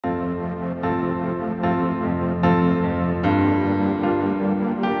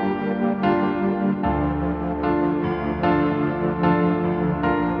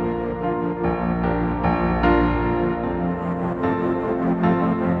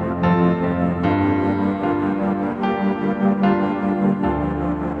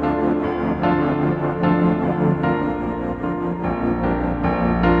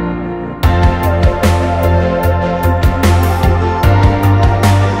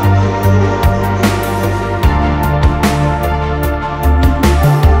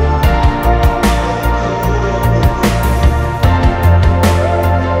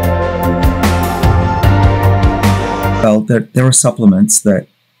there are supplements that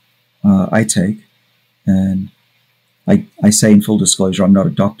I take, and I say in full disclosure, I'm not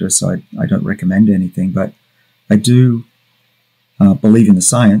a doctor, so I don't recommend anything, but I do believe in the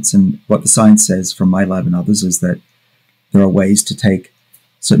science, and what the science says from my lab and others is that there are ways to take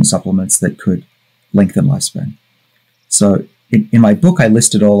certain supplements that could lengthen lifespan. So in my book, I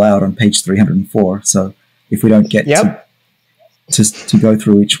list it all out on page 304. So if we don't get to go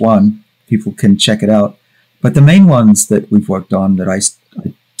through each one, people can check it out. But the main ones that we've worked on that I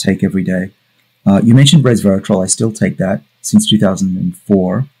take every day, you mentioned Resveratrol. I still take that since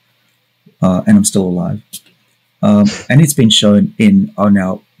 2004, and I'm still alive. And it's been shown in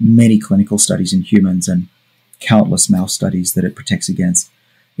now many clinical studies in humans and countless mouse studies that it protects against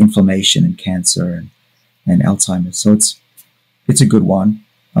inflammation and cancer and Alzheimer's. So it's a good one.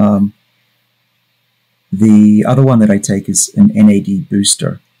 The other one that I take is an NAD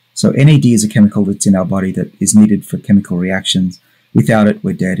booster. So NAD is a chemical that's in our body that is needed for chemical reactions. Without it,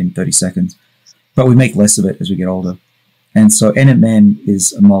 we're dead in 30 seconds. But we make less of it as we get older. And so NMN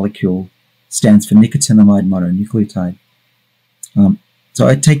is a molecule, stands for nicotinamide mononucleotide. So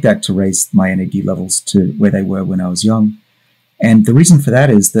I take that to raise my NAD levels to where they were when I was young. And the reason for that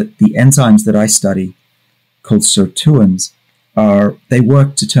is that the enzymes that I study, called sirtuins, they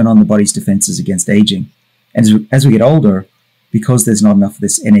work to turn on the body's defenses against aging. And as we get older, because there's not enough of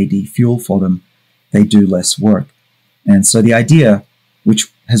this NAD fuel for them, they do less work. And so the idea,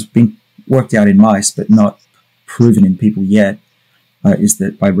 which has been worked out in mice but not proven in people yet, is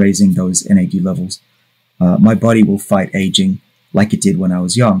that by raising those NAD levels, my body will fight aging like it did when I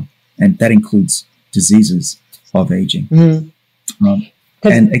was young. And that includes diseases of aging. Mm-hmm.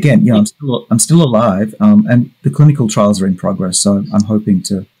 And again, I'm still alive, and the clinical trials are in progress. So I'm hoping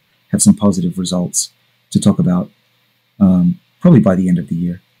to have some positive results to talk about probably by the end of the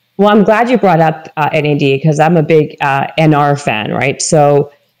year. Well, I'm glad you brought up NAD because I'm a big NR fan, right?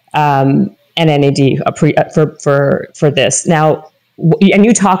 So and NAD for this now, and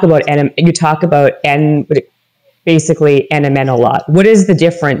you talk about basically NMN a lot. What is the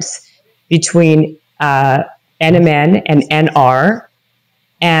difference between NMN and NR?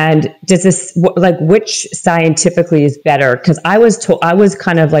 And does this, which scientifically is better? Because I was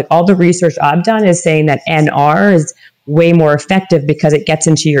kind of like, all the research I've done is saying that NR is way more effective because it gets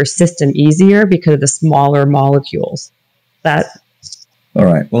into your system easier because of the smaller molecules. All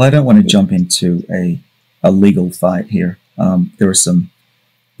right. Well, I don't want to jump into a legal fight here. There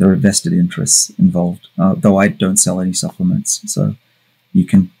are vested interests involved, though I don't sell any supplements. So you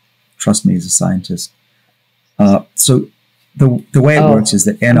can trust me as a scientist. So the way it works is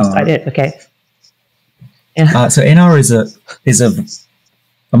that NR. Okay. So NR is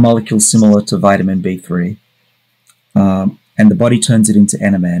a molecule similar to vitamin B3, and the body turns it into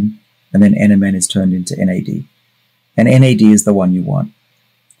NMN, and then NMN is turned into NAD, and NAD is the one you want.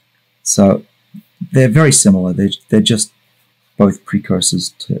 So they're very similar. They're just both precursors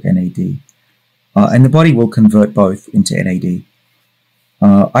to NAD, and the body will convert both into NAD.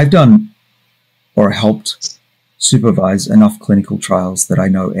 I've done or helped supervise enough clinical trials that I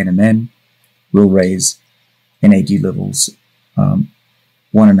know NMN will raise NAD levels 1.5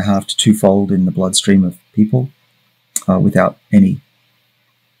 to 2-fold in the bloodstream of people without any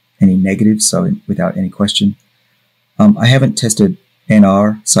negatives, so without any question. I haven't tested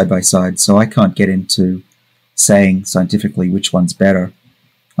NR side by side, so I can't get into saying scientifically which one's better.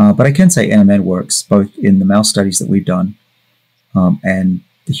 But I can say NMN works both in the mouse studies that we've done and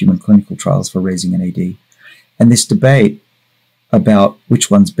the human clinical trials for raising NAD. And this debate about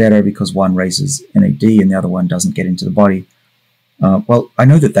which one's better because one raises NAD and the other one doesn't get into the body, well, I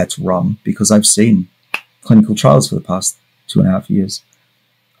know that that's wrong because I've seen clinical trials for the past 2.5 years.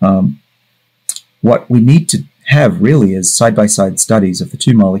 What we need to have really is side-by-side studies of the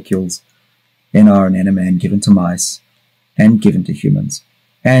two molecules, NR and NMN, given to mice and given to humans,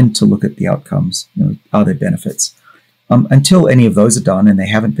 and to look at the outcomes. Are there benefits? Until any of those are done, and they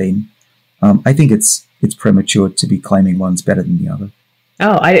haven't been, I think it's premature to be claiming one's better than the other.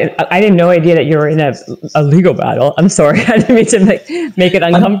 Oh, I didn't know idea that you were in a legal battle. I'm sorry. I didn't mean to make it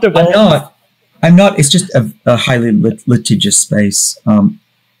uncomfortable. I'm not. It's just a highly litigious space, and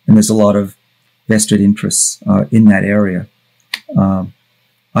there's a lot of vested interests in that area.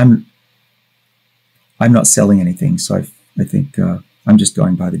 I'm not selling anything, so I think I'm just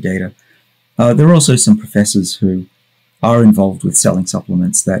going by the data. There are also some professors who are involved with selling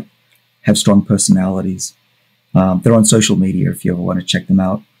supplements that have strong personalities. They're on social media if you ever want to check them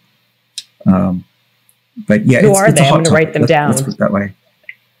out. But yeah, who are they? I'm going to write them down. Let's put it that way.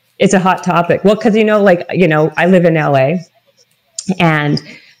 It's a hot topic. Well, because I live in LA, and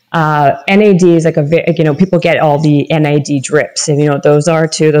NAD is like people get all the NAD drips, and you know what those are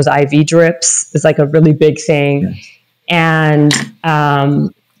too. Those IV drips is like a really big thing. Yeah. And,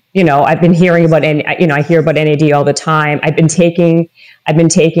 I've been hearing about, I hear about NAD all the time. I've been taking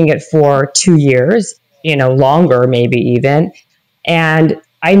it for 2 years, longer, maybe even. And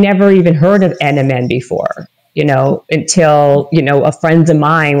I never even heard of NMN before, until, a friends of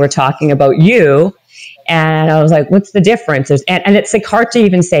mine were talking about you. And I was like, what's the difference? And it's like hard to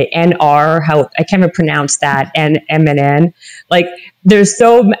even say NR, how I can't even pronounce that, NMN. Like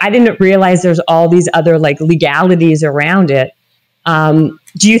I didn't realize there's all these other like legalities around it.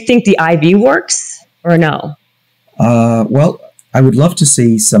 Do you think the IV works or no? Well, I would love to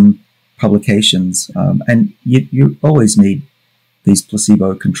see some publications. And you always need these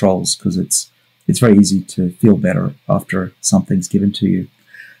placebo controls because it's very easy to feel better after something's given to you.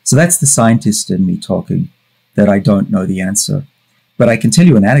 So that's the scientist in me talking, that I don't know the answer. But I can tell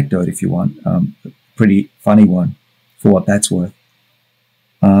you an anecdote if you want, a pretty funny one for what that's worth.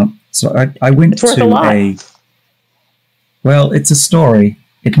 So I went it's worth to a lot. Well, it's a story.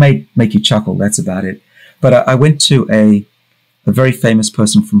 It may make you chuckle, that's about it. But I went to a very famous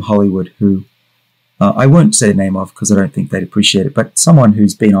person from Hollywood who, I won't say the name of because I don't think they'd appreciate it, but someone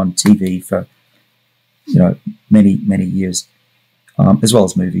who's been on TV for, many, many years. As well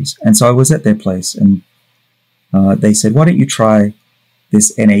as movies. And so I was at their place and they said, why don't you try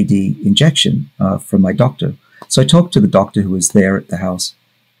this NAD injection from my doctor? So I talked to the doctor who was there at the house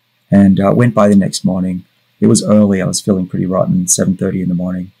and went by the next morning. It was early. I was feeling pretty rotten, 7:30 in the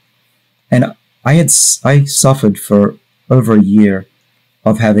morning. And I suffered for over a year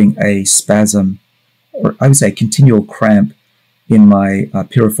of having a spasm, or I would say continual cramp in my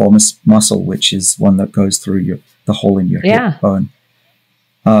piriformis muscle, which is one that goes through the hole in your hip bone.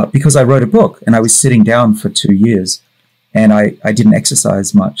 Because I wrote a book and I was sitting down for 2 years and I didn't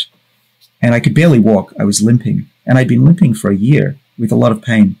exercise much and I could barely walk. I was limping and I'd been limping for a year with a lot of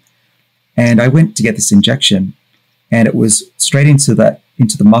pain. And I went to get this injection and it was straight into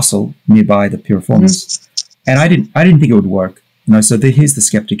the muscle nearby the piriformis. And I didn't think it would work. So here's the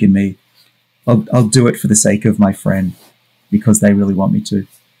skeptic in me. I'll do it for the sake of my friend because they really want me to.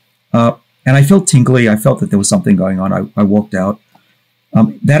 And I felt tingly. I felt that there was something going on. I walked out.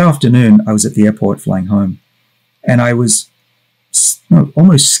 That afternoon, I was at the airport flying home, and I was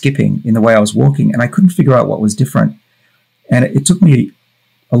almost skipping in the way I was walking, and I couldn't figure out what was different. And it took me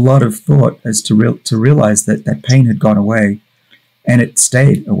a lot of thought as to realize that pain had gone away, and it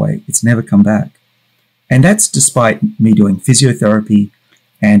stayed away. It's never come back. And that's despite me doing physiotherapy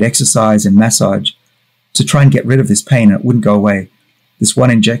and exercise and massage to try and get rid of this pain, and it wouldn't go away. This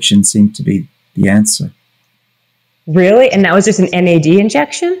one injection seemed to be the answer. Really? And that was just an NAD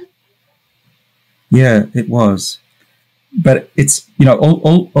injection? Yeah, it was. But it's,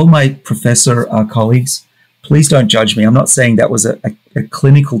 all my professor colleagues, please don't judge me. I'm not saying that was a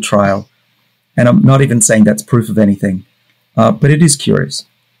clinical trial, and I'm not even saying that's proof of anything. But it is curious.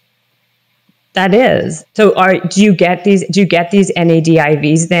 That is. So do you get these NAD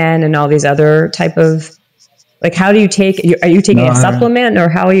IVs then and all these other type of, like, how do you take it? Are you taking a supplement or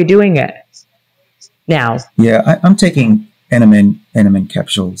how are you doing it now? Yeah, I'm taking NMN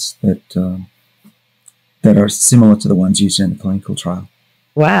capsules that are similar to the ones used in the clinical trial.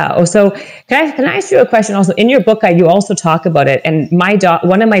 Wow. So can I ask you a question also? In your book, you also talk about it. And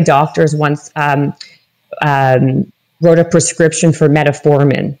one of my doctors once wrote a prescription for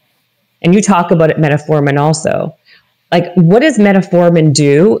metformin. And you talk about it, metformin also. Like, what does metformin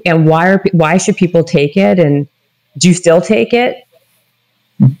do, and why should people take it? And do you still take it?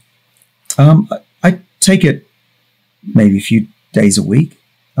 I take it maybe a few days a week.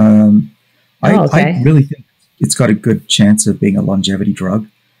 Okay. I really think it's got a good chance of being a longevity drug.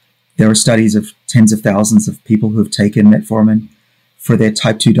 There are studies of tens of thousands of people who have taken metformin for their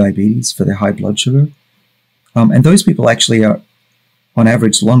type 2 diabetes, for their high blood sugar. And those people actually are, on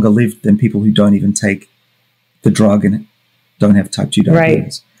average, longer lived than people who don't even take the drug and don't have type 2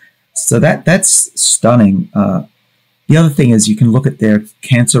 diabetes. Right. So that's stunning. The other thing is you can look at their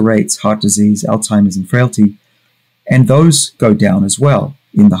cancer rates, heart disease, Alzheimer's, and frailty, and those go down as well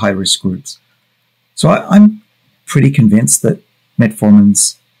in the high-risk groups. So I'm pretty convinced that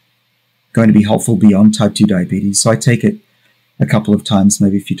metformin's going to be helpful beyond type 2 diabetes. So I take it a couple of times,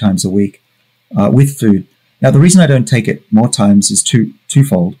 maybe a few times a week with food. Now, the reason I don't take it more times is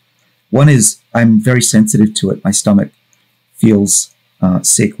twofold. One is I'm very sensitive to it. My stomach feels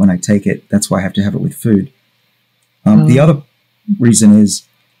sick when I take it. That's why I have to have it with food. The other reason is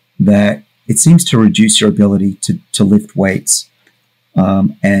that it seems to reduce your ability to lift weights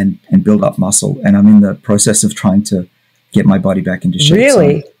and build up muscle. And I'm in the process of trying to get my body back into shape.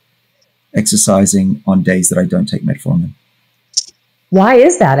 Really? exercising on days that I don't take metformin. Why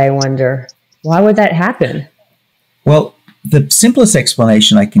is that, I wonder? Why would that happen? Well, the simplest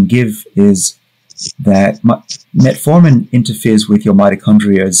explanation I can give is that metformin interferes with your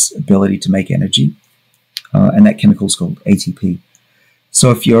mitochondria's ability to make energy, and that chemical is called ATP. So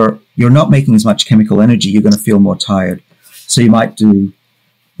if you're not making as much chemical energy, you're going to feel more tired. So you might do,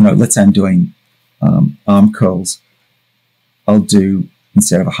 let's say I'm doing arm curls. I'll do,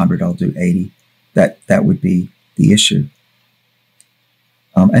 instead of 100, I'll do 80. That would be the issue.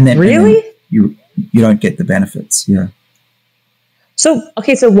 And then you don't get the benefits. Yeah. So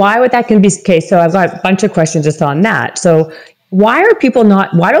why would that be the case? So I've got a bunch of questions just on that. So why don't people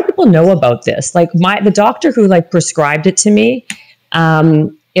know about this? Like the doctor who prescribed it to me,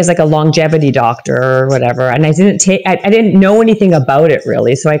 is like a longevity doctor or whatever. And I didn't know anything about it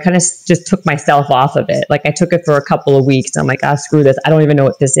really. So I kind of just took myself off of it. Like I took it for a couple of weeks. I'm like, screw this. I don't even know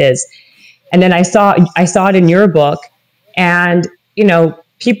what this is. And then I saw it in your book, and,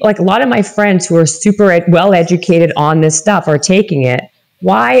 people, like a lot of my friends who are super well educated on this stuff are taking it.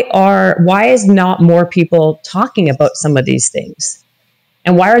 Why is not more people talking about some of these things?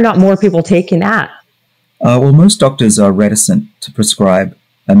 And why are not more people taking that? Well, most doctors are reticent to prescribe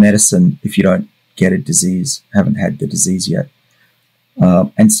a medicine if you don't get a disease, haven't had the disease yet.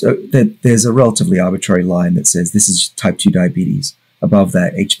 And so there's a relatively arbitrary line that says this is type 2 diabetes. Above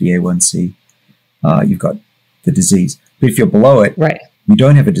that, HbA1c, you've got the disease. But if you're below it, right, you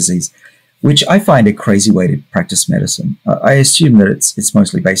don't have a disease, which I find a crazy way to practice medicine. I assume that it's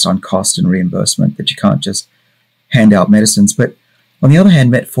mostly based on cost and reimbursement, that you can't just hand out medicines. But on the other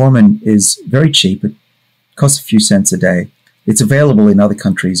hand, metformin is very cheap. It costs a few cents a day. It's available in other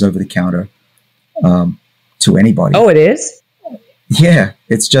countries over the counter to anybody. Oh, it is? Yeah,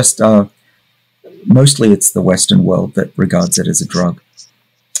 it's just mostly it's the Western world that regards it as a drug.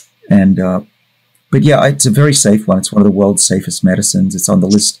 And but yeah, it's a very safe one. It's one of the world's safest medicines. It's on the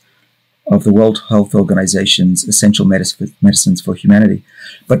list of the World Health Organization's essential medicines for humanity.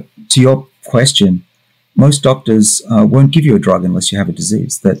 But to your question, most doctors won't give you a drug unless you have a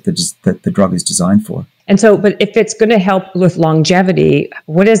disease that the drug is designed for. And so, but if it's going to help with longevity,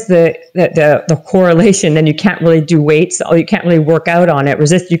 what is the correlation? Then you can't really do weights, or you can't really work out on it.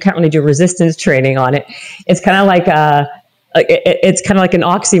 You can't really do resistance training on it. It's kind of like it's kind of like an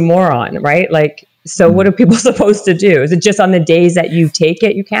oxymoron, right? Like, so what are people supposed to do? Is it just on the days that you take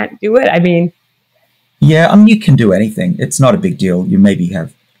it, you can't do it? I mean, yeah, you can do anything. It's not a big deal. You maybe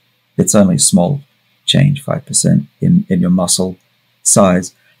it's only a small change, 5% in your muscle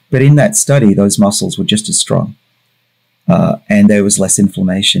size. But in that study, those muscles were just as strong, and there was less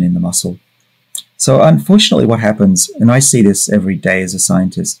inflammation in the muscle. So unfortunately, what happens, and I see this every day as a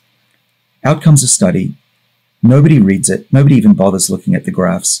scientist, out comes a study, nobody reads it, nobody even bothers looking at the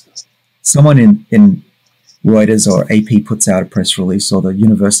graphs. Someone in Reuters or AP puts out a press release, or the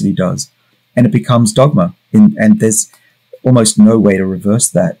university does, and it becomes dogma, and there's almost no way to reverse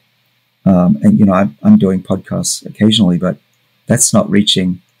that. And I'm doing podcasts occasionally, but that's not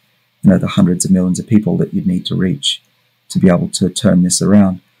reaching the hundreds of millions of people that you'd need to reach to be able to turn this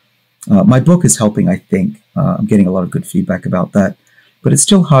around. My book is helping, I think. I'm getting a lot of good feedback about that, but it's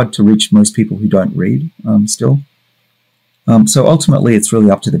still hard to reach most people who don't read still. So ultimately, it's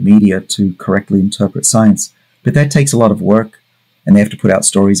really up to the media to correctly interpret science, but that takes a lot of work, and they have to put out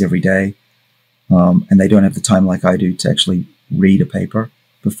stories every day, and they don't have the time like I do to actually read a paper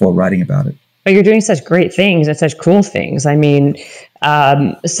before writing about it. But you're doing such great things and such cool things. I mean,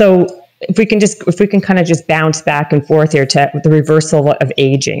 so if we can kind of just bounce back and forth here to the reversal of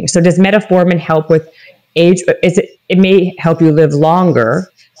aging. So does metformin help with age? It may help you live longer,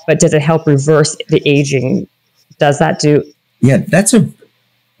 but does it help reverse the aging? Does that do? Yeah, that's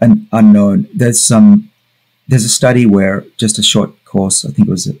an unknown. There's a study where just a short course, I think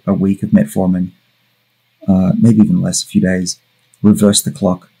it was a week of metformin, maybe even less, a few days, reversed the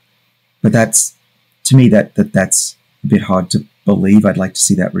clock. But that's, to me, that's a bit hard to believe. I'd like to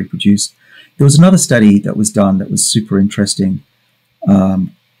see that reproduced. There was another study that was done that was super interesting.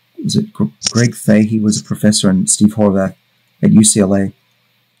 Was it Greg Fahey was a professor, and Steve Horvath at UCLA.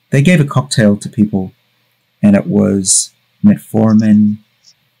 They gave a cocktail to people, and it was metformin,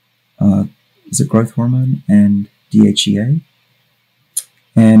 is it growth hormone, and DHEA,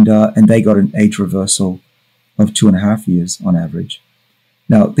 and they got an age reversal of 2.5 years on average.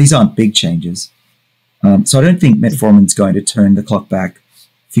 Now, these aren't big changes, so I don't think metformin's going to turn the clock back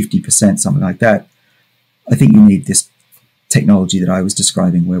 50%, something like that. I think you need this technology that I was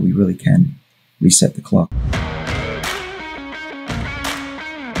describing where we really can reset the clock.